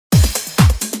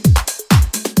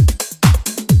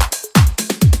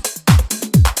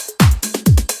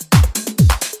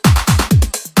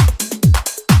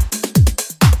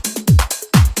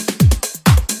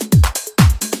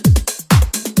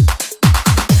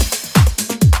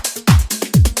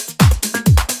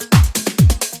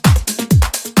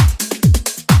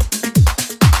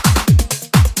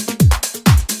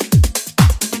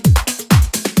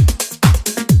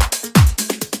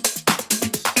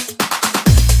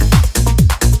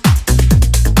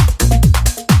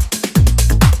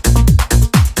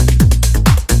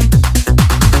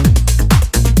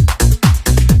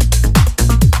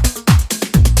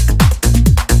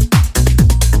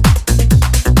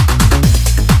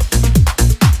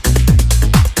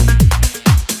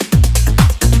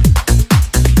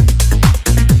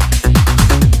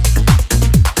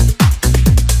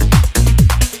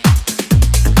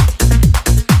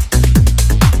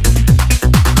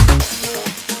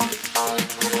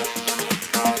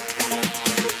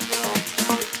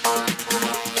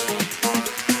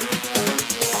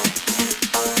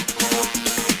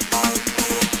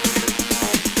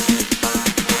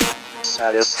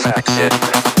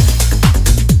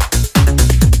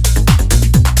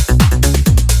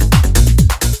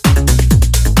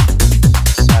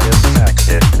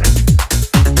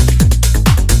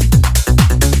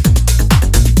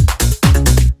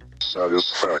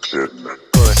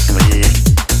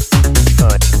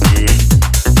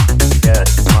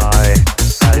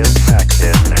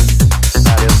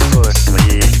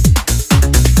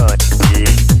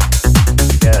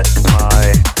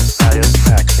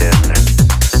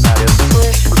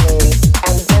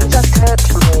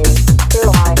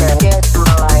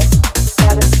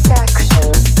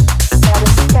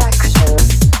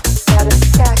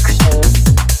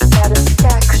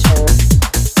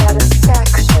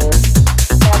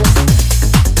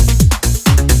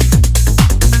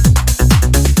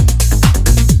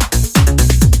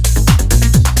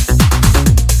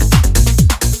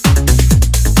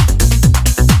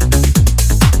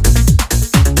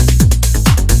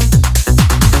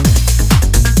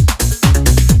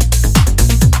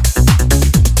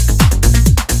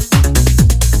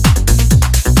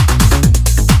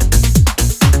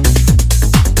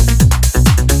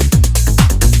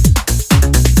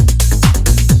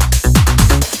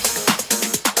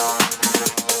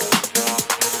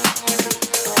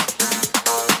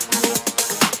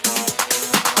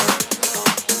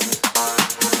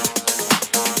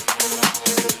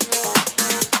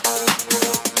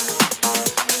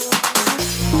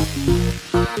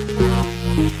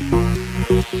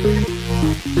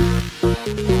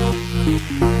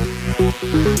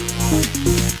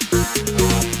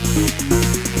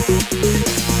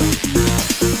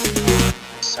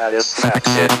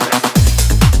Satisfaction.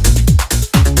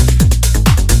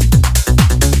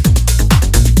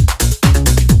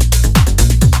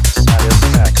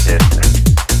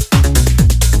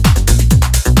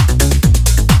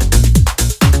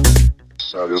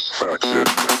 Satisfaction.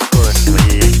 Push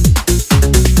me,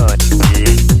 touch me,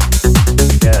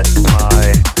 get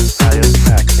my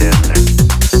satisfaction.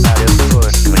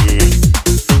 Push me,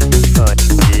 touch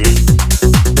me,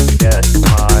 get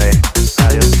my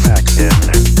satisfaction.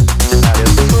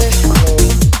 Push me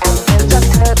and then just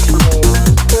touch me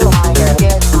till I can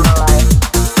get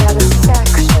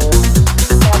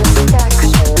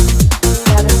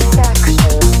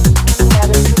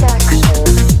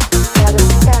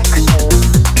my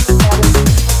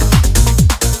satisfaction.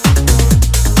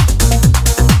 Satisfaction.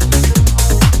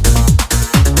 Satisfaction.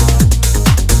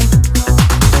 Satisfaction.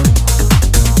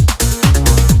 Satisfaction.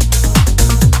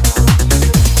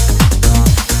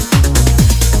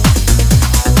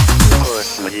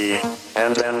 And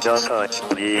then just touch me till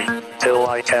I can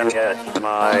get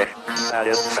my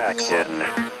satisfaction.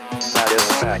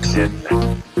 Satisfaction.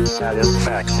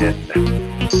 Satisfaction.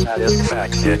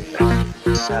 Satisfaction.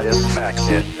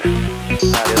 Satisfaction.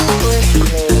 Push me.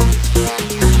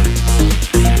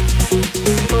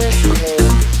 Push me.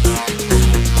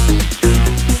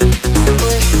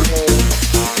 Push me.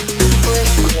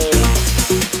 Push me.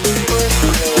 Push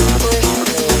me. Push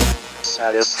me.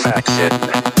 Satisfaction.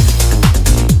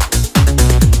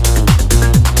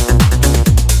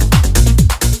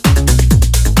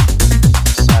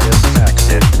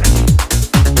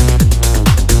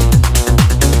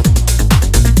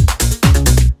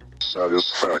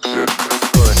 Satisfaction.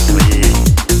 Push me,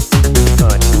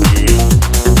 touch me,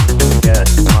 get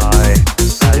my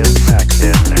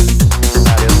satisfaction.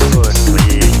 Push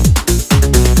me,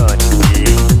 touch me,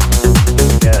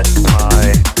 get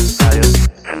my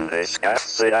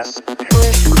satisfaction.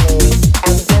 Push me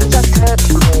and then just touch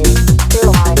me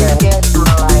till I can get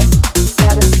my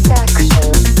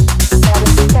satisfaction.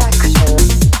 Satisfaction.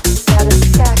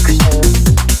 Satisfaction.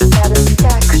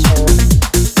 Satisfaction.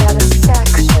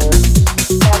 Satisfaction.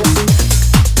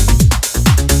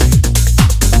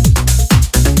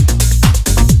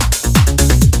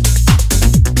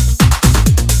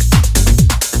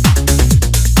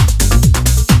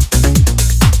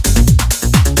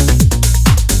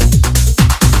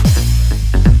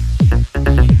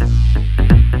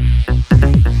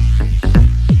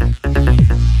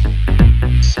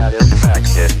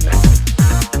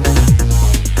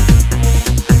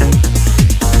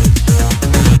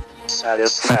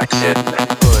 Satisfaction.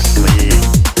 Push me,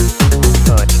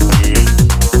 touch me,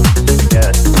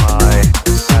 get my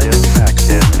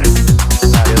satisfaction.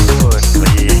 Push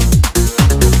me,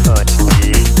 touch me,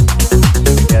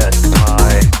 get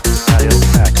my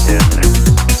satisfaction.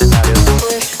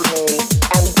 Push me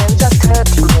and then just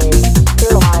touch me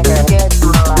till I can get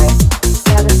my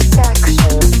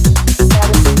satisfaction.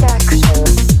 Satisfaction.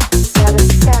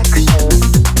 Satisfaction.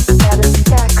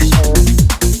 Satisfaction.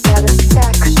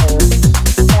 Satisfaction.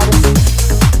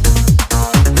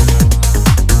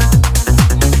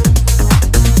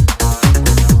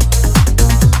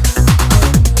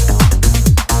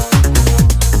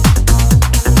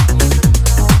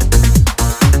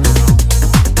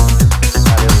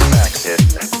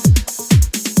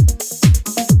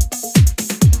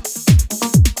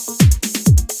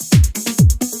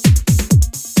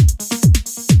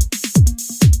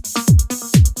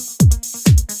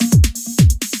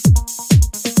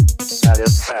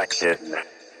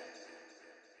 Satisfaction.